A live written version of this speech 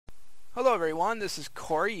Hello everyone, this is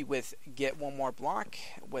Corey with JustOneMoreBlock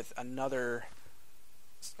with another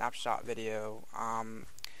snapshot video.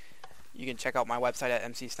 You can check out my website at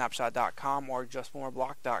mcsnapshot.com or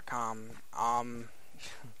JustOneMoreBlock.com.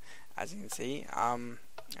 As you can see,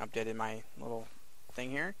 updated my little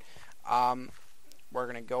thing here. We're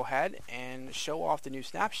going to go ahead and show off the new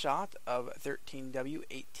snapshot of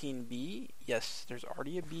 13W18B. Yes, there's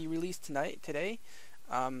already a B released today.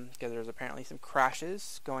 Because there's apparently some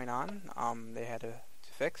crashes going on they had to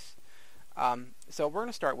fix. So we're going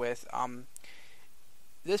to start with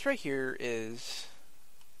this right here is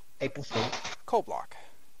April Fool. CodeBlock.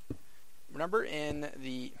 Remember in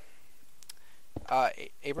the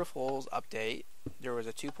April Fool's update, there was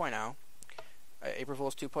a 2.0, April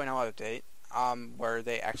Fool's 2.0 update, where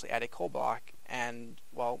they actually added CodeBlock, and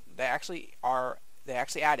well, they actually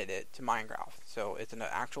added it to Minecraft, so it's an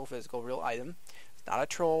actual physical real item. Not a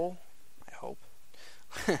troll, I hope.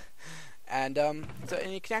 and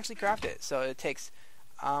you can actually craft it. So it takes.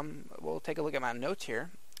 We'll take a look at my notes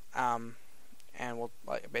here, and we'll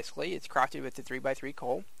basically it's crafted with the 3x3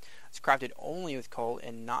 coal. It's crafted only with coal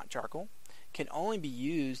and not charcoal. Can only be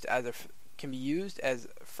used as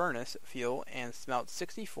furnace fuel and smelt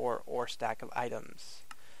 64 or stack of items.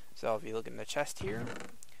 So if you look in the chest here,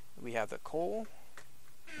 we have the coal.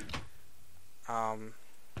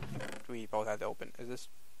 We both have to open. Is this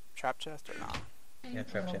trap chest or not? Yeah,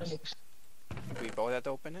 trap chest. We both have to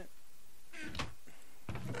open it?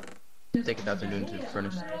 Take it out and do it into the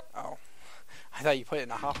furnace. Oh. I thought you put it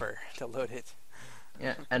in a hopper to load it.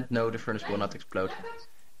 Yeah, and no, the furnace will not explode.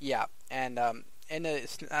 Yeah, and in the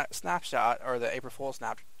snapshot, or the April Fool's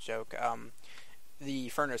snap joke, the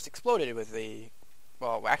furnace exploded with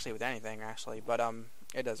well, actually with anything, actually, but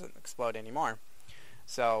it doesn't explode anymore.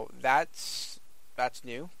 So that's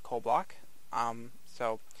new, CodeBlock.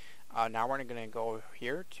 So now we're going to go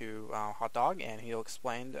here to Hot Dog, and he'll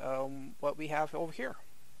explain what we have over here.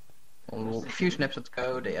 Well, a few snapshots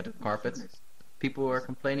ago, they added carpet. People were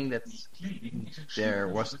complaining that there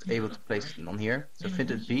wasn't able to place it on here. So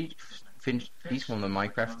Vintage Beast from the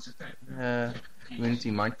Minecraft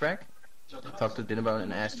community Minecraft talked to Dinnerbone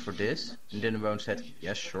and asked for this, and Dinnerbone said,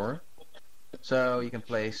 yes, sure. So you can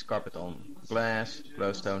place carpet on glass,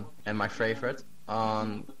 glowstone, and my favorite,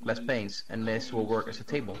 on glass panes, and this will work as a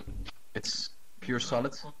table. It's pure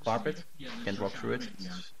solid carpet. You can't walk through it.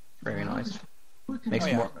 It's very nice. Makes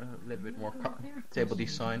a little bit more table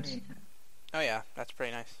designs. Oh yeah, that's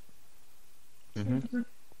pretty nice.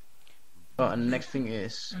 Oh, and the next thing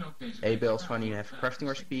is a bales when you have a crafting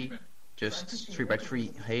recipe. Just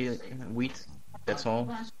 3x3 hay wheat. That's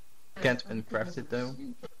all. Can't uncraft it though.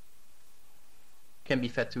 Can be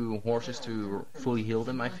fed to horses to fully heal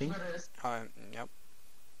them, I think. Yep.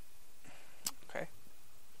 Okay.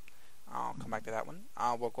 I'll come back to that one.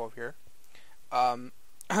 We'll go over here.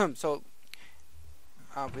 So,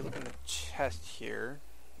 if we look in the chest here.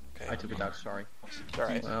 Okay. I took it out, sorry. It's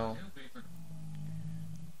alright. Well,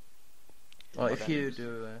 if you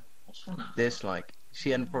do this, like,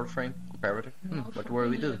 see end port frame, comparative, what will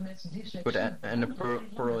we do? Put and a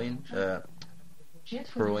pearl in,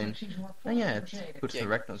 and yeah, it puts the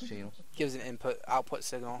rectangle seal. Gives an input-output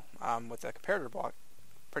signal with a comparator block.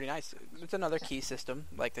 Pretty nice. It's another key system,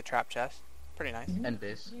 like the trap chest. Pretty nice. And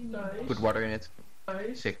this. Put water in it.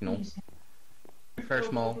 Signal. Very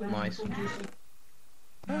small, nice.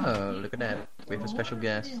 Oh, look at that. We have a special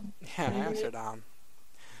gas. Yeah, Amsterdam.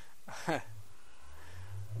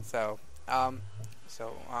 So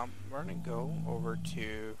we're gonna go over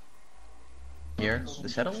to here, the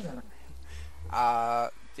saddle.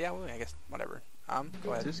 Yeah, well, I guess whatever.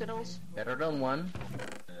 Go ahead. 2 saddles, better than 1.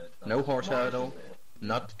 No horse saddle,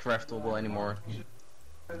 not craftable anymore.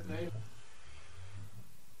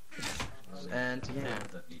 And yeah,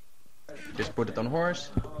 just put it on horse,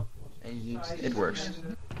 and it works.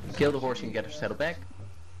 Kill the horse and get the saddle back.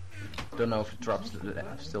 Don't know if it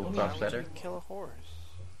still drops better. Kill a horse.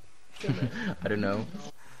 I don't know.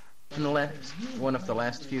 One of the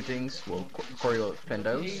last few things, Corey will explain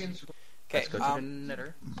those. Okay, let's go to the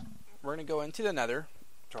nether. We're going to go into the nether,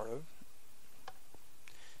 sort of.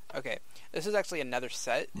 Okay, this is actually a nether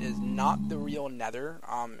set. It is not the real nether,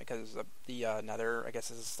 because the nether, I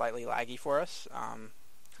guess, is slightly laggy for us.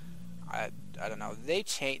 I don't know. They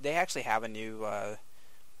actually have a new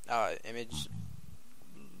image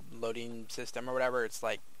loading system or whatever. It's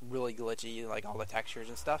like really glitchy, like all the textures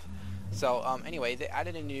and stuff. So anyway, they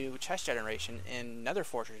added a new chest generation in nether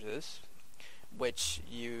fortresses, which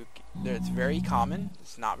it's very common.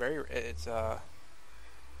 It's not very. It's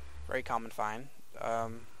very common find.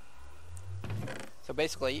 So So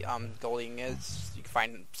basically, golding is you can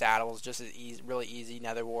find saddles just as easy, really easy,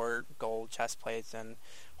 nether wart, gold chest plates, and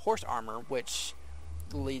horse armor, which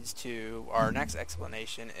leads to our next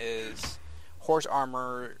explanation is horse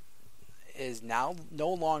armor is now no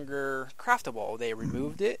longer craftable. They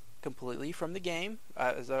removed it completely from the game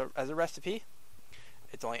as a recipe.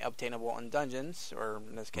 It's only obtainable in dungeons, or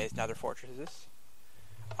in this case, nether fortresses.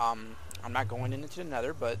 I'm not going into the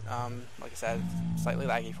nether, but like I said, it's slightly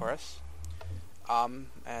laggy for us.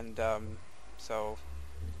 So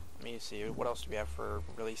let me see, what else do we have for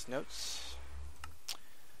release notes?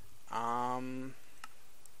 They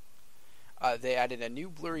added a new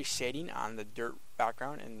blurry shading on the dirt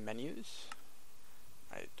background in menus.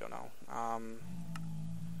 I don't know.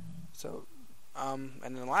 And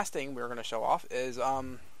then the last thing we're going to show off is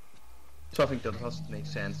something that doesn't make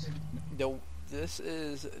sense. This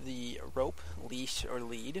is the rope, leash, or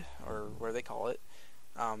lead, or whatever they call it.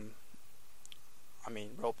 I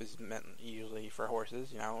mean, rope is meant usually for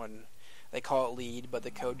horses, you know, and they call it lead, but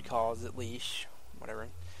the code calls it leash, whatever.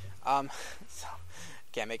 So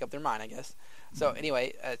can't make up their mind, I guess. So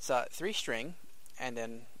anyway, it's 3 string, and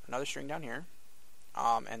then another string down here,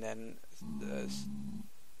 and then the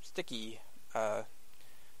sticky. Wow,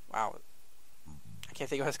 I can't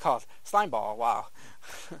think of what it's called. Slime ball. Wow,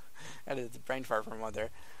 that is the brain fart from one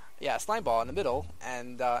there. Yeah, slime ball in the middle,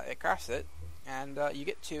 and it crafts it, and you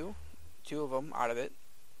get two of them out of it.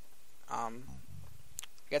 I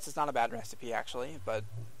guess it's not a bad recipe actually, but it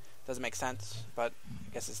doesn't make sense. But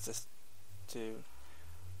I guess it's just to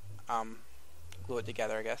glue it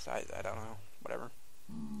together. I guess I don't know. Whatever.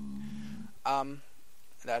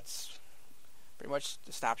 That's pretty much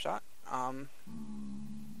the snapshot.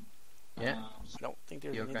 Yeah. I don't think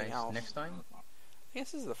there's anything guys, else. next time. I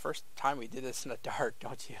guess this is the first time we did this in the dark,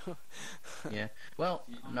 don't you? Yeah. Well,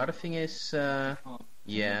 another thing is,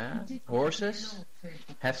 horses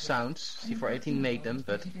have sounds. C418 made them,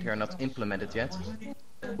 but they are not implemented yet.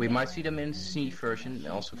 We might see them in C version. It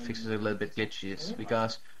also fixes a little bit glitches,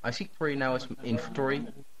 because I see Corey now as inventory.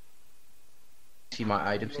 See my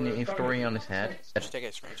items in the inventory on his head. Just take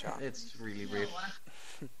a screenshot. It's really weird.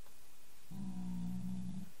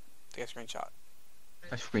 Take a screenshot.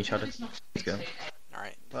 I screenshot it. Let's go.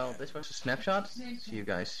 Alright. Well, this was a snapshot. See you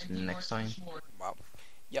guys next time. Well,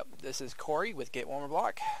 yep, this is Corey with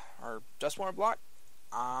JustOneMoreBlock, or JustOneMoreBlock.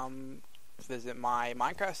 Visit my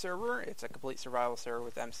Minecraft server. It's a complete survival server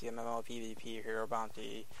with MC, MMO, PvP, Hero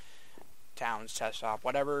Bounty, Towns, Chest Shop,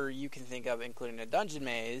 whatever you can think of, including a dungeon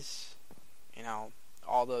maze. You know,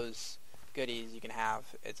 all those goodies you can have.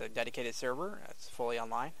 It's a dedicated server. It's fully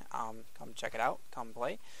online. Come check it out. Come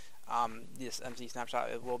play. This MC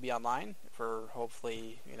Snapshot, it will be online for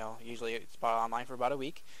hopefully, you know, usually it's online for about a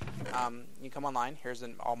week. You come online. Here's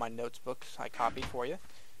all my notes books I copied for you.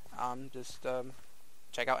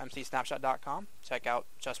 Check out mcsnapshot.com. Check out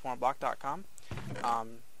JustOneMoreBlock.com.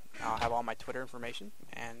 I'll have all my Twitter information,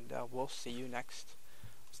 and we'll see you next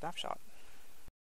snapshot.